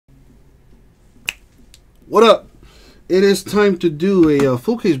What up? It is time to do a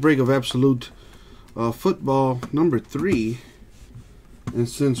full case break of Absolute Football number 3. And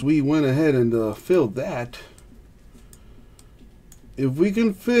since we went ahead and filled that, if we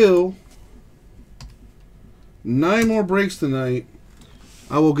can fill 9 more breaks tonight,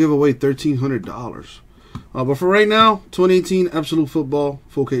 I will give away $1,300. But for right now, 2018 Absolute Football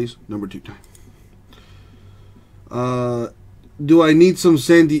full case number 2 time. Do I need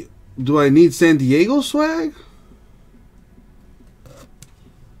San Diego swag?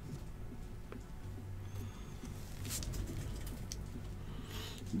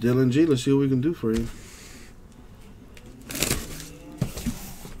 Dylan G, let's see what we can do for you.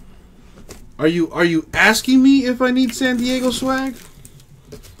 Are you asking me if I need San Diego swag?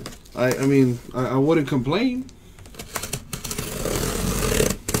 I mean, I wouldn't complain.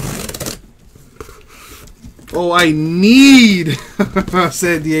 Oh, I need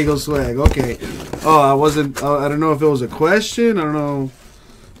San Diego swag. Okay. Oh, I don't know if it was a question. I don't know,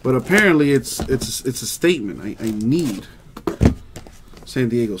 but apparently it's a statement. I need San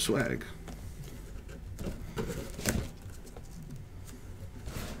Diego swag.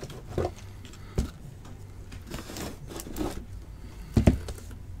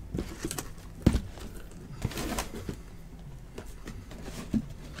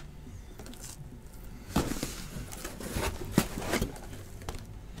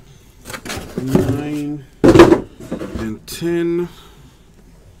 Nine and 10.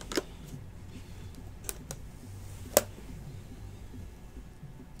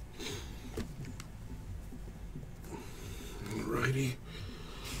 Alrighty.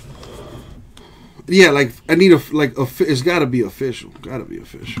 Yeah, like I need it's got to be official. Got to be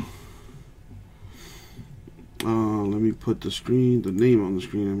official. Let me put the name on the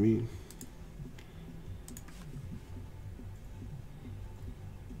screen. I mean.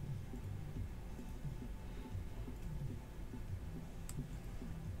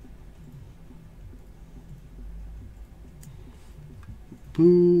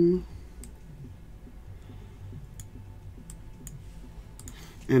 Boom.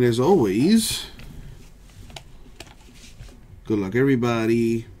 And as always, good luck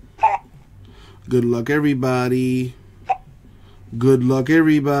everybody. Good luck everybody. Good luck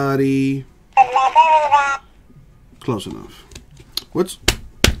everybody. Close enough.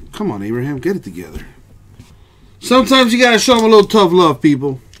 Come on, Abraham, get it together. Sometimes you gotta show them a little tough love,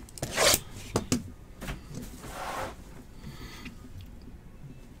 people.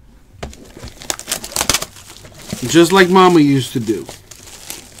 Just like Mama used to do.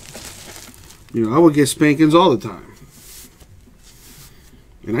 You know, I would get spankings all the time.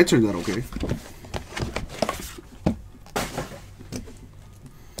 And I turned out okay.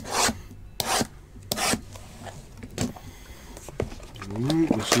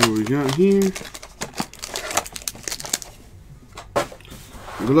 Alright, let's see what we got here.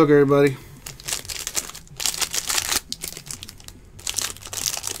 Good luck, everybody.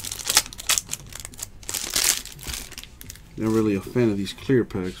 Not really a fan of these clear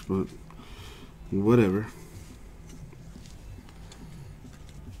packs, but whatever.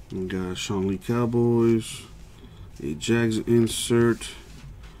 We got Sean Lee Cowboys, a Jags insert.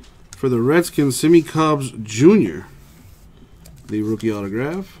 For the Redskins, Simmie Cobbs Jr., the rookie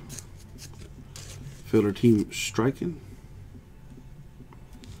autograph. Fielder team striking.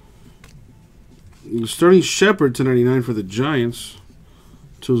 Sterling Shepard to 99 for the Giants.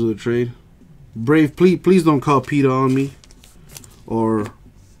 Tools of the trade. Brave, please don't call PETA on me. Or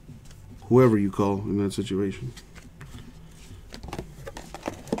whoever you call in that situation.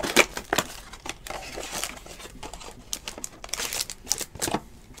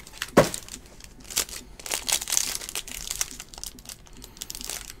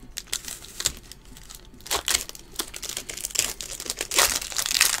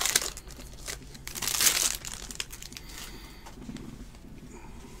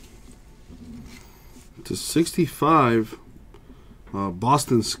 To 65.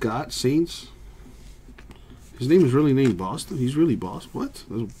 Boston Scott, Saints. His name is really named Boston. He's really Boss. What?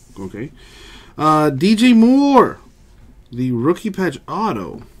 Okay. DJ Moore, the rookie patch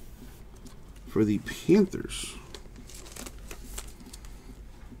auto for the Panthers.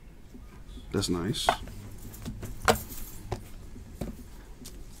 That's nice.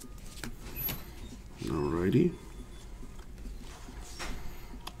 Alrighty.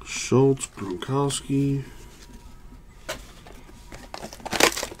 Schultz, Gronkowski.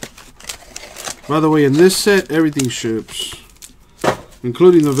 By the way, in this set, everything ships,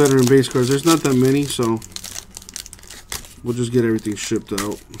 including the veteran base cards. There's not that many, so we'll just get everything shipped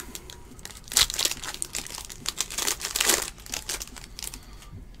out.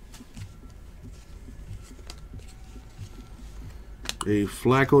 A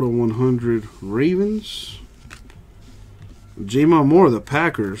Flacco to 100 Ravens. Jamon Moore, the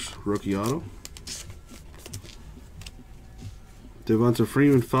Packers, rookie auto. Devonta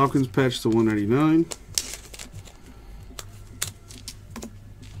Freeman, Falcons, patch to 199.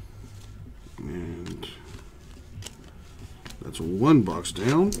 And that's one box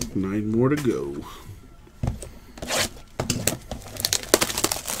down. 9 more to go.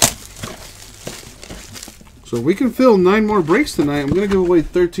 So if we can fill 9 more breaks tonight, I'm going to give away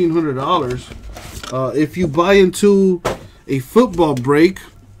 $1,300. If you buy into a football break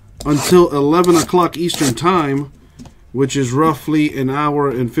until 11 o'clock Eastern Time, which is roughly an hour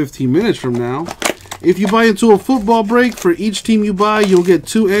and 15 minutes from now, if you buy into a football break, for each team you buy, you'll get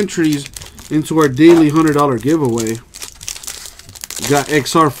 2 entries into our daily $100 giveaway. Got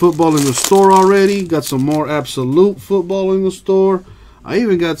XR football in the store already. Got some more absolute football in the store. I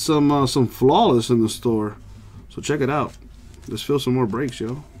even got some flawless in the store. So check it out. Let's fill some more breaks,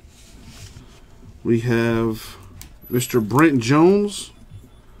 yo. We have Mr. Brent Jones,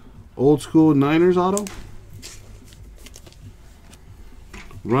 old school Niners auto.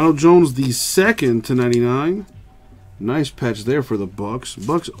 Ronald Jones the second to 99. Nice patch there for the Bucks.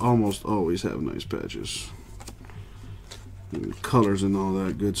 Bucks almost always have nice patches. And colors and all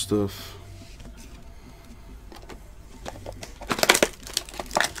that good stuff.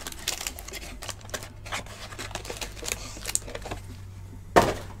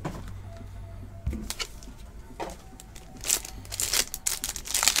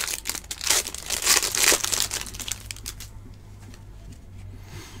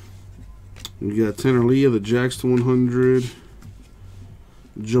 We got Tanner Lee of the Jacks to 100.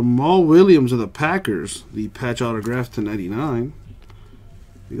 Jamal Williams of the Packers, the patch autograph to 99.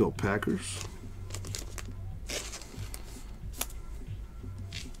 We go Packers.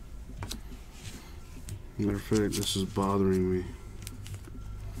 Matter of fact, this is bothering me.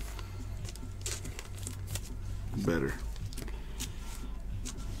 Better.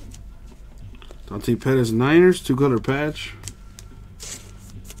 Dante Pettis Niners, 2-color patch.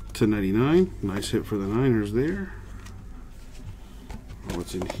 99. Nice hit for the Niners there.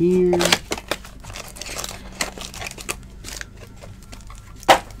 What's in here?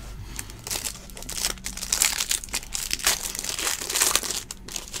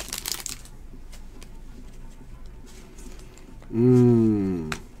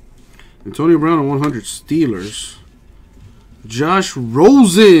 Antonio Brown on 100 Steelers. Josh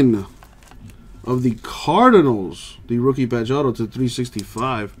Rosen of the Cardinals, the rookie patch auto to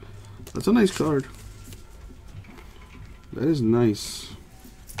 365. That's a nice card. That is nice.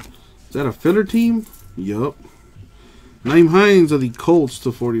 Is that a filler team? Yup. Naeem Hines of the Colts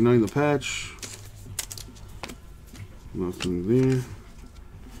to 49, the patch. Nothing there.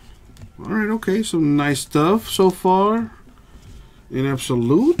 Alright, okay. Some nice stuff so far. In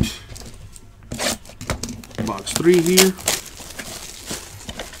absolute. Box 3 here.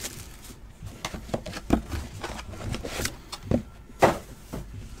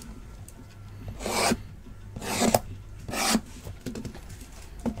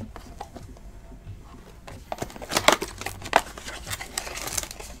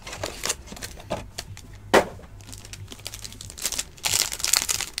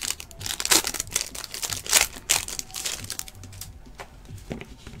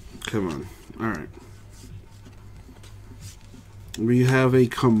 Come on. All right. We have a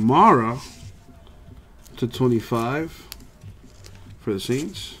Kamara to 25 for the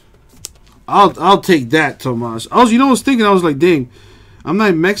Saints. I'll take that, Tomas. You know, I was thinking, I was like, dang, I'm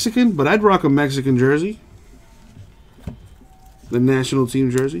not Mexican, but I'd rock a Mexican jersey. The national team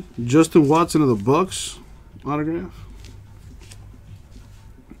jersey. Justin Watson of the Bucks autograph.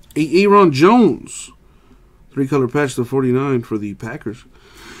 Aaron Jones, 3-color patch to 49 for the Packers.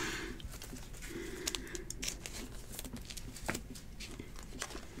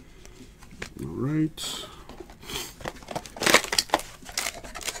 All right.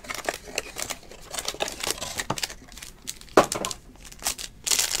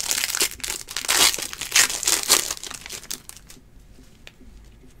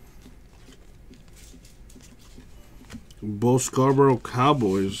 Bo Scarborough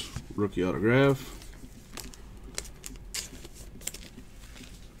Cowboys rookie autograph.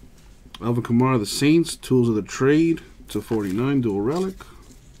 Alvin Kamara the Saints, Tools of the Trade to 49, dual relic.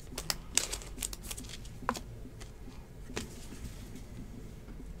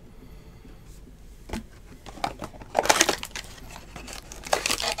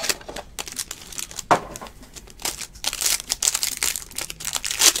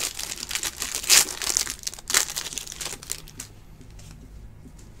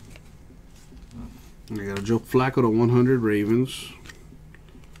 I got a Joe Flacco to 100 Ravens.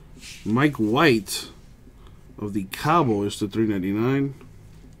 Mike White of the Cowboys to 399.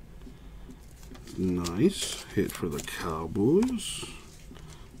 Nice hit for the Cowboys.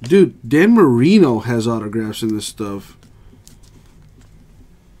 Dude, Dan Marino has autographs in this stuff.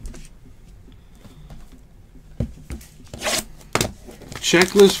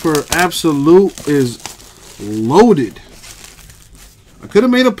 Checklist for Absolute is loaded. I could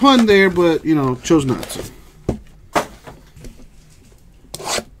have made a pun there, but, you know, chose not to.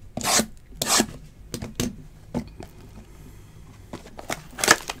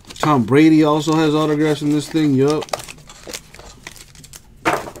 Tom Brady also has autographs in this thing. Yup.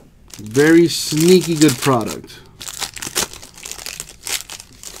 Very sneaky good product.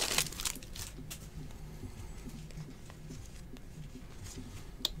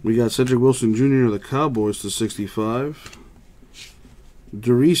 We got Cedric Wilson Jr. of the Cowboys to 65.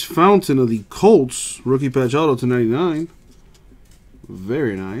 Darius Fountain of the Colts, rookie patch auto to 99.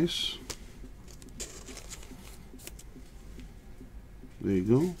 Very nice. There you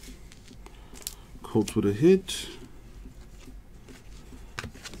go. Colts with a hit.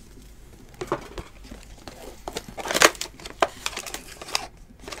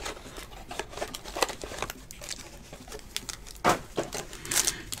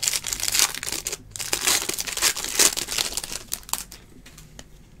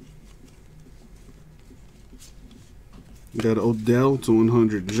 Got Odell to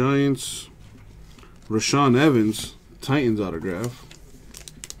 100 Giants. Rashaan Evans, Titans autograph.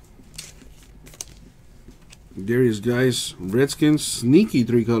 Darius Geis, Redskins, sneaky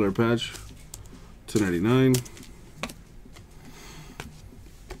 3-color patch to 99.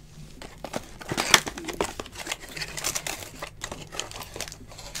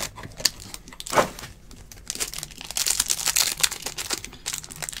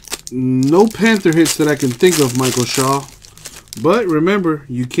 No Panther hits that I can think of, Michael Shaw. But remember,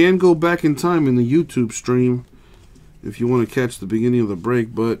 you can go back in time in the YouTube stream if you want to catch the beginning of the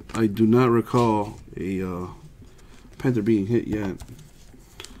break. But I do not recall a Panther being hit yet.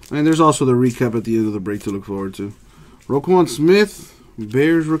 And there's also the recap at the end of the break to look forward to. Roquan Smith,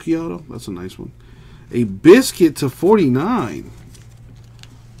 Bears rookie auto. That's a nice one. A Biscuit to 49.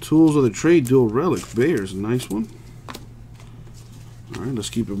 Tools of the Trade dual relic. Bears, nice one. All right, let's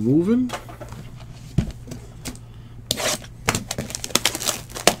keep it moving.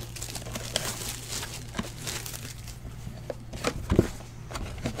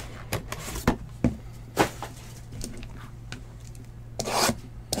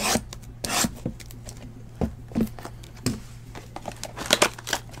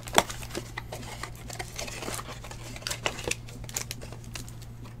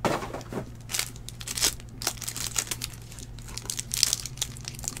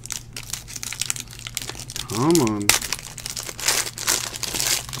 Come on.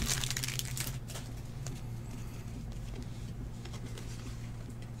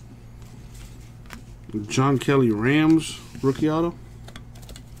 John Kelly Rams rookie auto.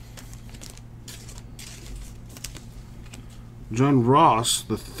 John Ross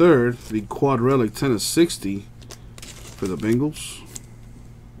the third, the quad relic 10 of 60 for the Bengals.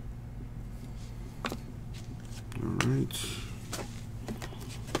 All right.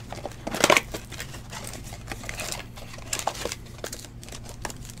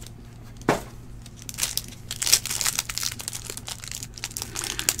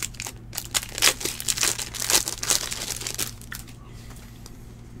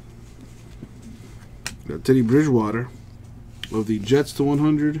 Got Teddy Bridgewater of the Jets to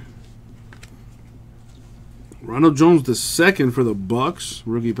 100. Ronald Jones the second for the Bucks,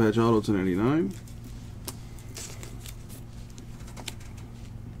 rookie patch auto to 99.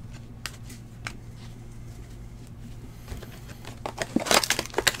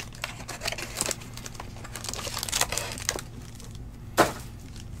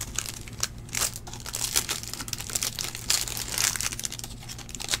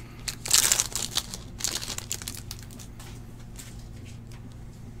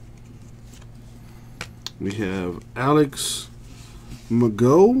 We have Alex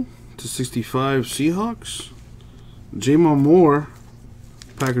Mago to 65 Seahawks. Jamon Moore,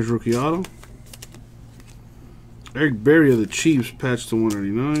 Packers rookie auto. Eric Berry of the Chiefs, patch to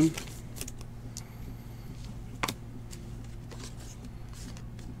 199.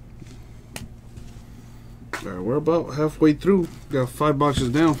 All right, we're about halfway through. Got 5 boxes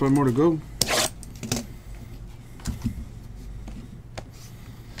down, 5 more to go.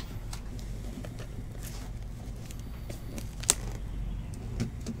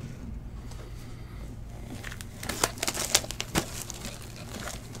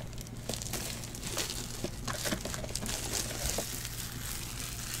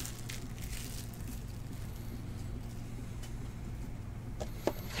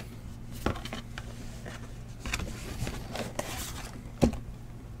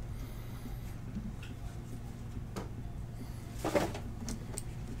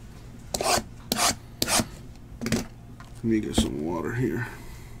 Let me get some water here.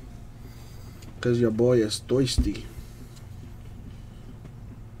 Because your boy is thirsty.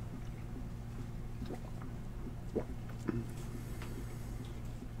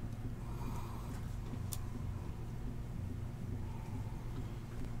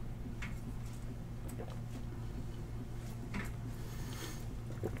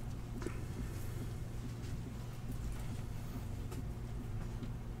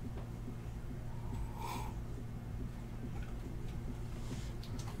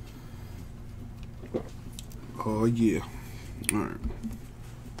 Oh yeah. Alright.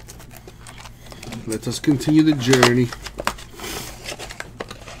 Let us continue the journey.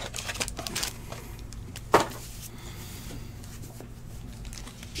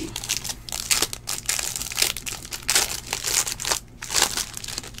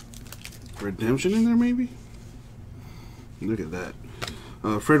 Redemption in there maybe? Look at that.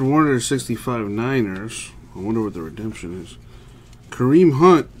 Fred Warner 65 Niners. I wonder what the redemption is. Kareem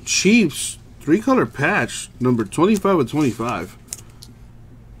Hunt Chiefs 3-color patch, number 25 of 25.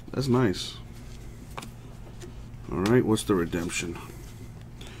 That's nice. Alright, what's the redemption?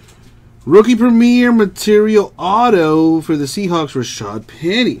 Rookie Premier Material Auto for the Seahawks, Rashad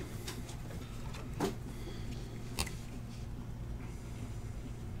Penny.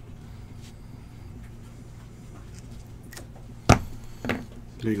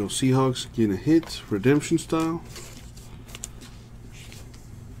 There you go, Seahawks getting a hit, redemption style.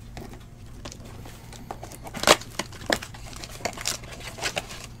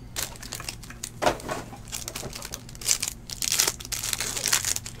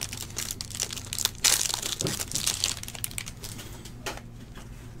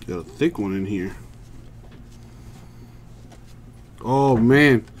 Got a thick one in here. Oh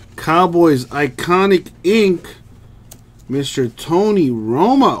man, Cowboys Iconic Ink, Mr. Tony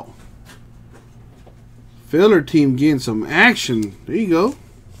Romo. Filler team getting some action. There you go.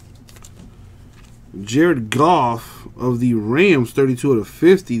 Jared Goff of the Rams, 32 out of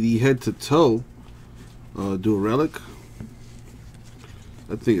 50, the head to toe. Do a relic.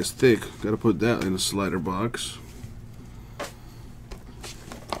 That thing is thick. Gotta put that in a slider box.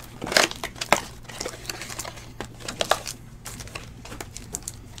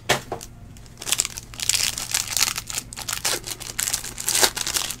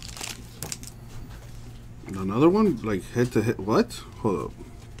 Another one? Like head to head? What? Hold up.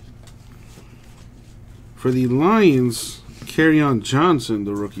 For the Lions, Kerryon Johnson,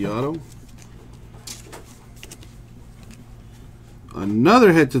 the rookie auto.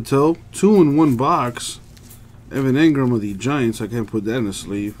 Another head to toe, 2-in-1 box. Evan Engram of the Giants. I can't put that in a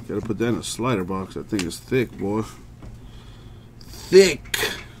sleeve. Gotta put that in a slider box. That thing is thick, boy. Thick.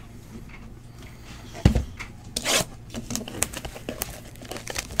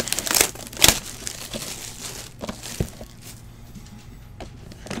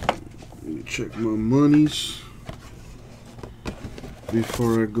 Check my monies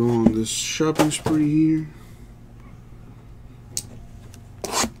before I go on this shopping spree here.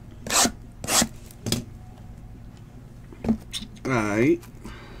 Alright.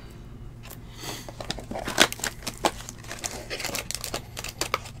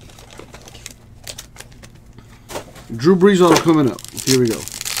 Drew Brees auto coming up. Here we go.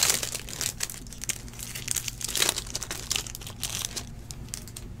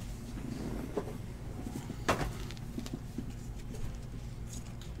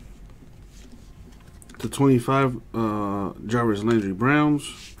 To 25, Jarvis Landry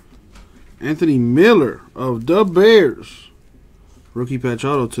Browns. Anthony Miller of the Bears. Rookie patch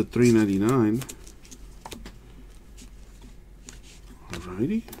auto to $3.99.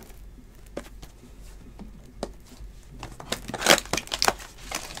 Alrighty.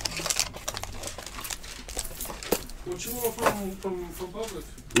 What you want from Publix?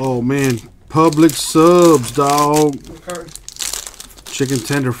 Oh man, Publix subs, dog. Okay. Chicken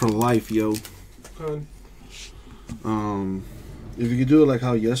tender for life, yo. Okay. If you could do it like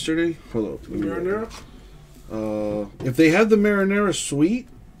how yesterday, hold up. Marinara? If they have the marinara sweet,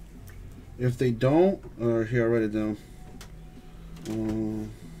 if they don't, here, I'll write it down.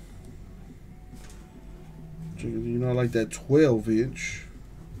 You know, I like that 12-inch.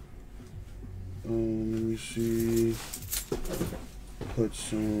 Let me see. Put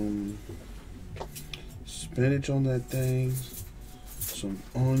some spinach on that thing. Some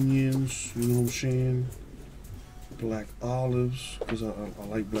onions, you know what I'm saying? Black olives, because I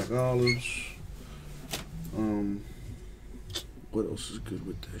like black olives. What else is good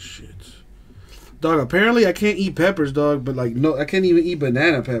with that shit? Dog, apparently I can't eat peppers, dog, but like, no, I can't even eat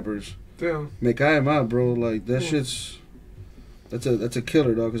banana peppers. Damn. Me cae mal, bro. Like, that shit's, that's a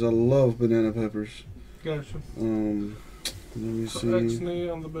killer, dog, because I love banana peppers. Gotcha. Let me So see. X-Nay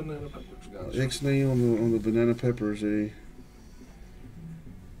on the banana peppers. Gotcha. Ixnay on the banana peppers, eh?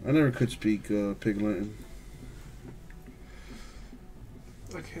 I never could speak Pig Latin.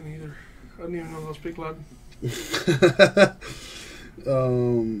 I can't either. I didn't even know those speak Latin. I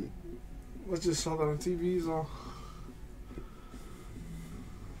just saw that on TVs. All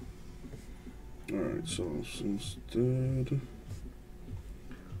Alright, so instead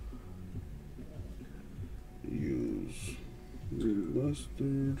use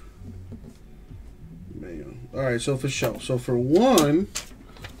mustard, mayo. Alright, so for show. So for one,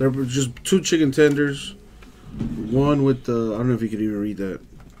 there were just 2 chicken tenders. One with the, I don't know if you can even read that.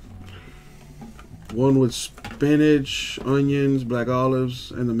 One with spinach, onions, black olives,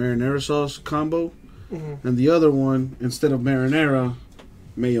 and the marinara sauce combo. Mm-hmm. And the other one, instead of marinara,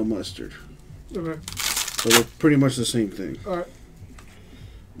 mayo mustard. Okay. So they're pretty much the same thing. All right.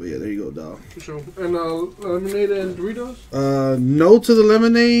 But yeah, there you go, dog. For sure. And lemonade and Doritos? No to the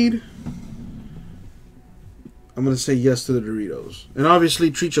lemonade. I'm going to say yes to the Doritos. And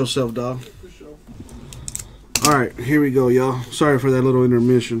obviously, treat yourself, dog. For sure. All right, here we go, y'all. Sorry for that little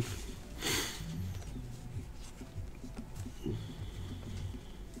intermission.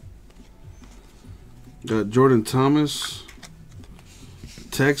 Got Jordan Thomas,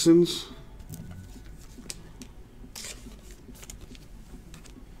 Texans.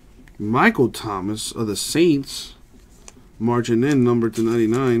 Michael Thomas of the Saints, marching in, number to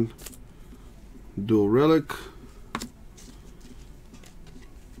 99. Dual relic.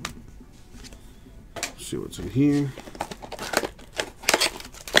 Let's see what's in here.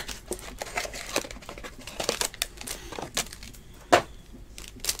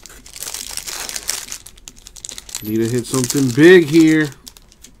 Need to hit something big here.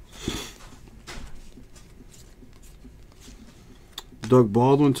 Doug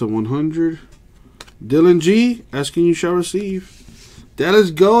Baldwin to 100. Dylan G, asking you shall receive.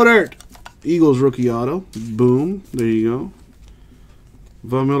 Dallas Goedert, Eagles rookie auto. Boom. There you go.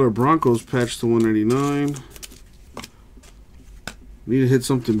 Von Miller Broncos patch to 199. Need to hit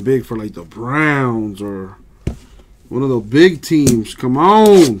something big for like the Browns or one of those big teams. Come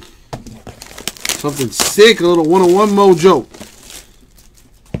on. Something sick, a little one-on-one mojo.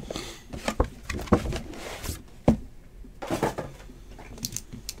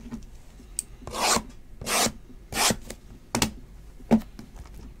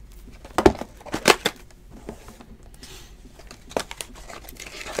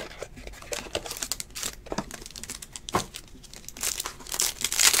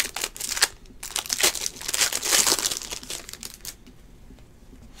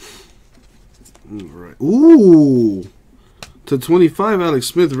 All right. Ooh. To 25, Alex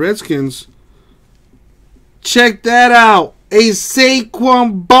Smith, Redskins. Check that out. A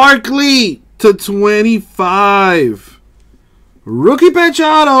Saquon Barkley to 25. Rookie patch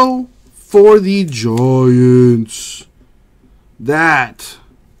auto for the Giants. That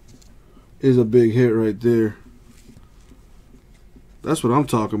is a big hit right there. That's what I'm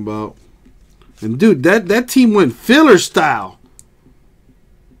talking about. And dude, that team went filler style.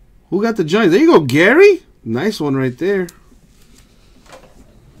 Who got the Giants? There you go, Gary. Nice one right there.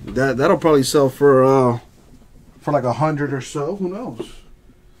 That'll probably sell for like 100 or so. Who knows?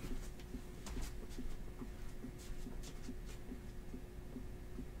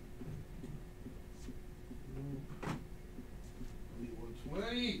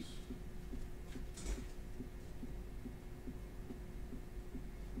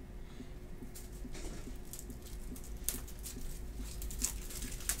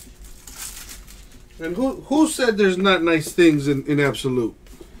 And who said there's not nice things in Absolute?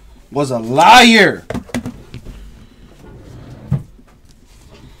 Was a liar.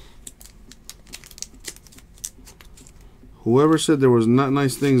 Whoever said there was not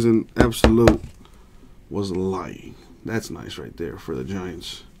nice things in Absolute was lying. That's nice right there for the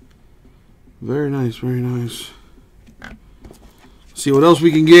Giants. Very nice, very nice. See what else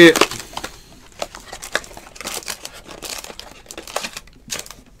we can get.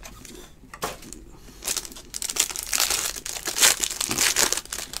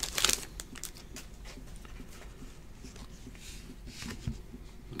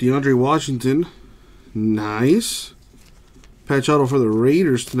 DeAndre Washington, nice. Patch auto for the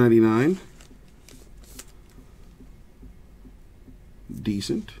Raiders to 99.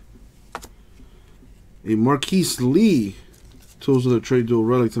 Decent. A Marquise Lee, Tools of the Trade dual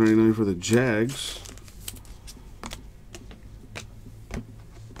relic to 99 for the Jags.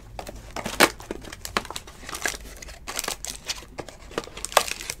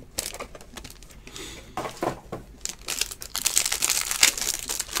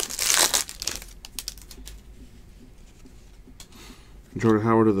 Jordan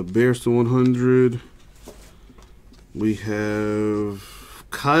Howard of the Bears to 100. We have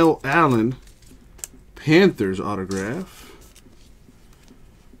Kyle Allen, Panthers autograph.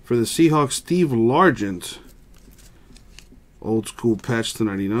 For the Seahawks, Steve Largent, old school patch to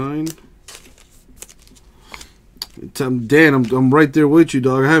 99. Dan, I'm right there with you,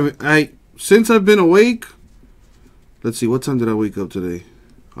 dog. Since I've been awake. Let's see, what time did I wake up today?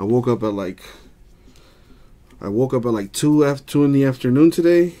 I woke up at like 2 in the afternoon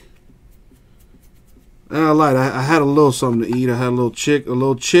today. And I lied. I had a little something to eat. I had a little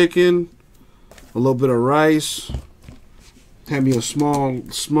chicken, a little bit of rice. Had me a small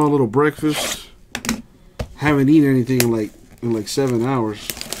little breakfast. Haven't eaten anything in like 7 hours.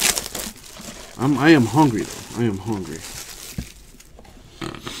 I am hungry though. I am hungry.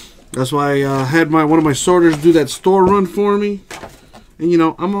 That's why I had one of my sorters do that store run for me. And you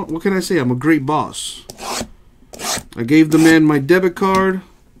know, what can I say? I'm a great boss. I gave the man my debit card,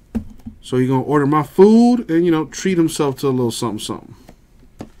 so he's gonna order my food and, you know, treat himself to a little something something.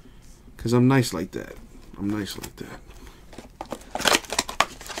 Cause I'm nice like that. I'm nice like that.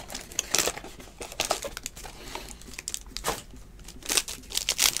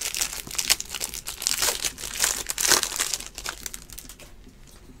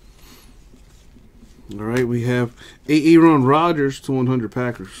 All right, we have Aaron Rodgers to 100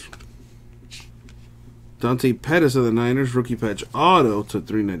 Packers. Dante Pettis of the Niners, rookie patch auto to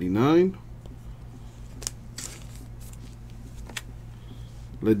 399.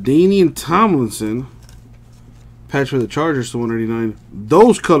 LaDainian Tomlinson, patch for the Chargers to 199.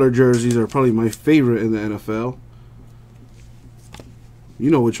 Those color jerseys are probably my favorite in the NFL. You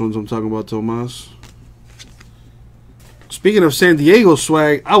know which ones I'm talking about, Tomas. Speaking of San Diego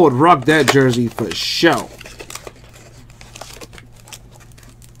swag, I would rock that jersey for sure.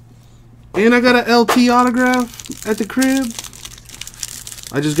 And I got an LT autograph at the crib.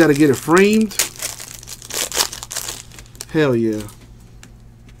 I just got to get it framed. Hell yeah.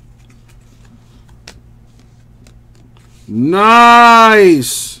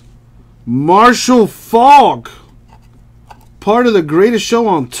 Nice! Marshall Faulk. Part of the greatest show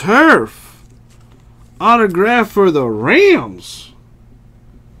on turf. Autograph for the Rams.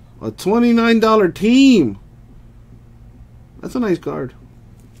 A $29 team. That's a nice card.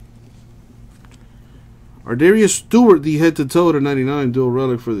 Ardarius Stewart, the head-to-toe to 99 dual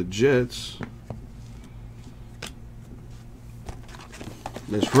relic for the Jets.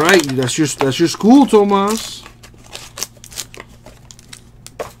 That's right. That's your school, Tomas.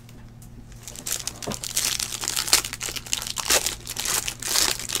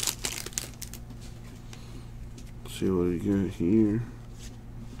 See what we got here.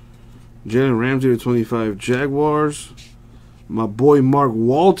 Jalen Ramsey to 25 Jaguars. My boy Mark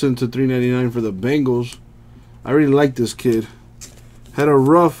Walton to 399 for the Bengals. I really like this kid. Had a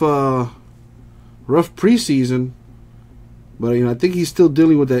rough preseason, but you know, I think he's still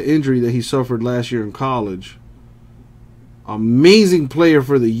dealing with that injury that he suffered last year in college. Amazing player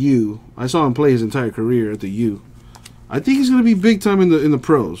for the U. I saw him play his entire career at the U. I think he's going to be big time in the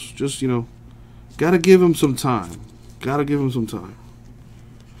pros. Just, you know, gotta give him some time. Gotta give him some time.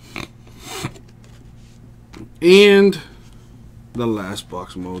 And the last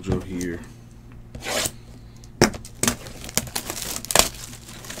box mojo here.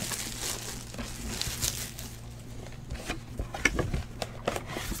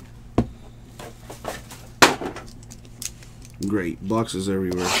 Great. Boxes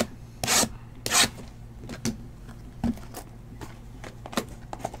everywhere.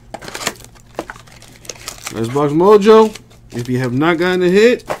 Last box mojo. If you have not gotten a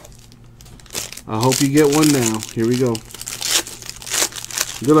hit, I hope you get one now. Here we go.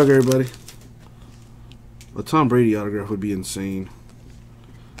 Good luck, everybody. A Tom Brady autograph would be insane.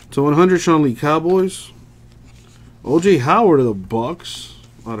 To 100, Sean Lee Cowboys. O.J. Howard of the Bucks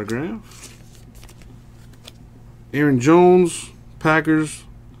autograph. Aaron Jones, Packers,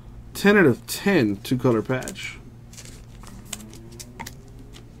 10 out of 10, two-color patch.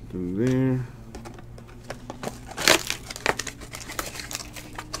 Through there.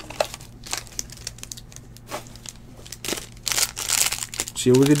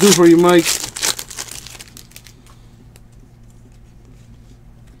 See what we can do for you, Mike.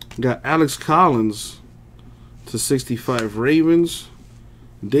 Got Alex Collins to 65 Ravens.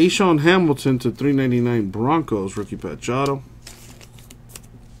 Deshaun Hamilton to 399 Broncos, rookie patch auto.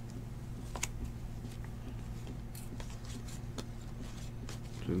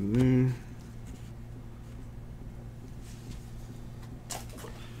 In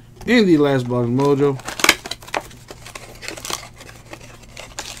there. And the last box mojo.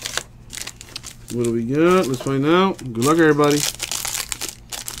 What do we got? Let's find out. Good luck, everybody.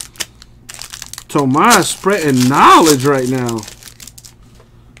 Tomas spreading knowledge right now.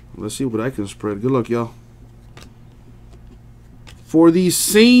 Let's see what I can spread. Good luck, y'all. For the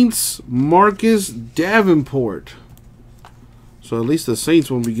Saints, Marcus Davenport. So at least the Saints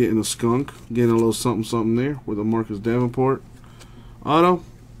won't be getting a skunk. Getting a little something there with a Marcus Davenport. Auto.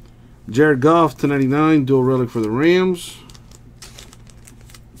 Jared Goff, 299. Dual relic for the Rams.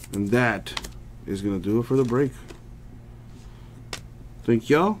 And that is going to do it for the break.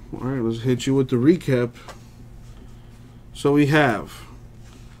 Thank y'all. Alright, let's hit you with the recap. So we have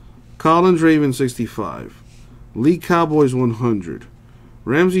Collins Ravens 65. Lee Cowboys 100.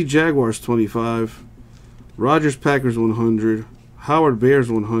 Ramsey Jaguars 25. Rodgers Packers 100. Howard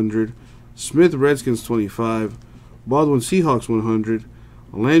Bears 100. Smith Redskins 25. Baldwin Seahawks 100.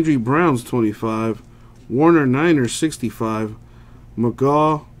 Landry Browns 25. Warner Niners 65.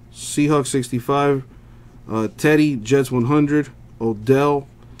 McGaw Seahawks 65. Teddy Jets 100. Odell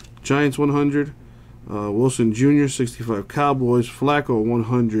Giants 100. Wilson Jr. 65 Cowboys. Flacco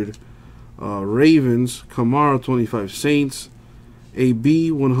 100 Ravens. Kamara 25 Saints.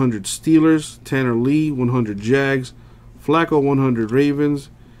 AB 100 Steelers. Tanner Lee 100 Jags. Flacco 100 Ravens.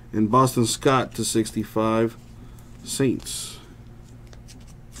 And Boston Scott to 65 Saints.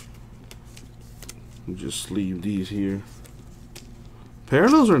 I'll just sleeve these here.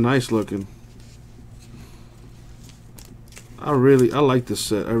 Parallels are nice looking. I like this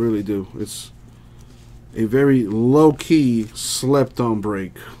set. I really do. It's a very low-key, slept-on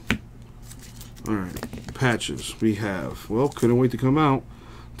break. Alright, patches. We have, well, couldn't wait to come out.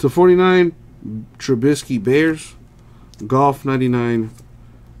 To 49, Trubisky Bears. Golf 99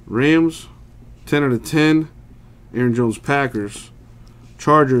 Rams. 10 out of 10, Aaron Jones Packers.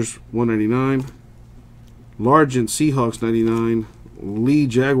 Chargers 199. Largent Seahawks 99. Lee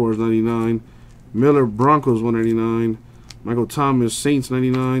Jaguars 99. Miller Broncos 199. Michael Thomas Saints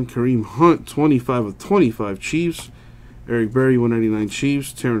 99. Kareem Hunt 25 of 25 Chiefs. Eric Berry 199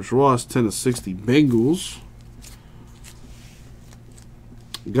 Chiefs. Terrence Ross 10 of 60 Bengals.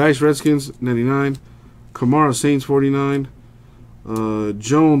 Geis Redskins 99. Kamara Saints 49.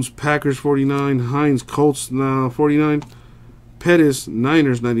 Jones Packers 49. Hines Colts 49. Pettis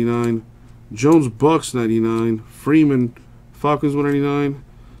Niners 99. Jones Bucks 99. Freeman Falcons 199.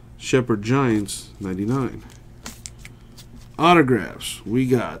 Shepard Giants 99. Autographs. We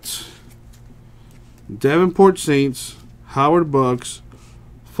got Davenport Saints, Howard Bucks,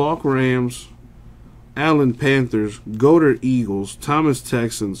 Falk Rams, Allen Panthers, Goddard Eagles, Thomas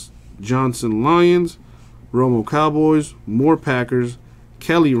Texans, Johnson Lions, Romo Cowboys, Moore Packers,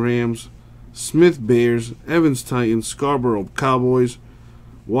 Kelly Rams, Smith Bears, Evans Titans, Scarborough Cowboys,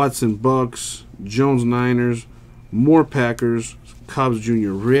 Watson Bucks, Jones Niners, Moore Packers, Cobbs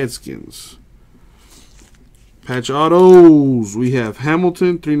Jr. Redskins. Patch autos. We have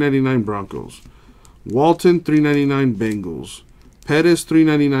Hamilton 399 Broncos, Walton 399 Bengals, Pettis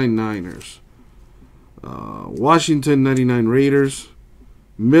 399 Niners, Washington 99 Raiders,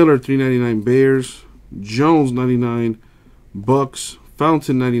 Miller 399 Bears, Jones 99 Bucks,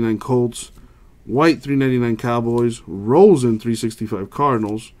 Fountain 99 Colts, White 399 Cowboys, Rosen 365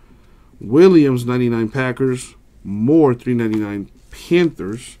 Cardinals, Williams 99 Packers, Moore 399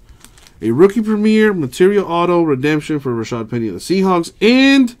 Panthers, a rookie premiere material auto redemption for Rashad Penny of the Seahawks,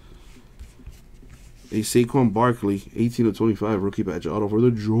 and a Saquon Barkley 18 of 25 rookie badge auto for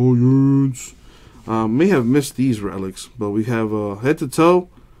the Giants. May have missed these relics, but we have head to toe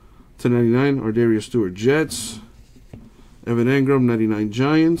to 99 Ardarius Stewart Jets, Evan Engram 99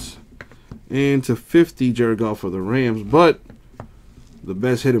 Giants, and to 50 Jared Goff for the Rams. But the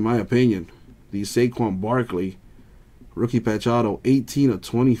best hit in my opinion, the Saquon Barkley rookie patch auto 18 of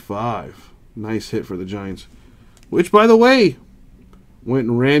 25. Nice hit for the Giants, which by the way went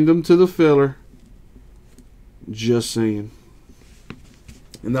random to the filler. Just saying.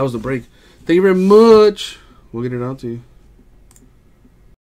 And that was the break. Thank you very much. We'll get it out to you.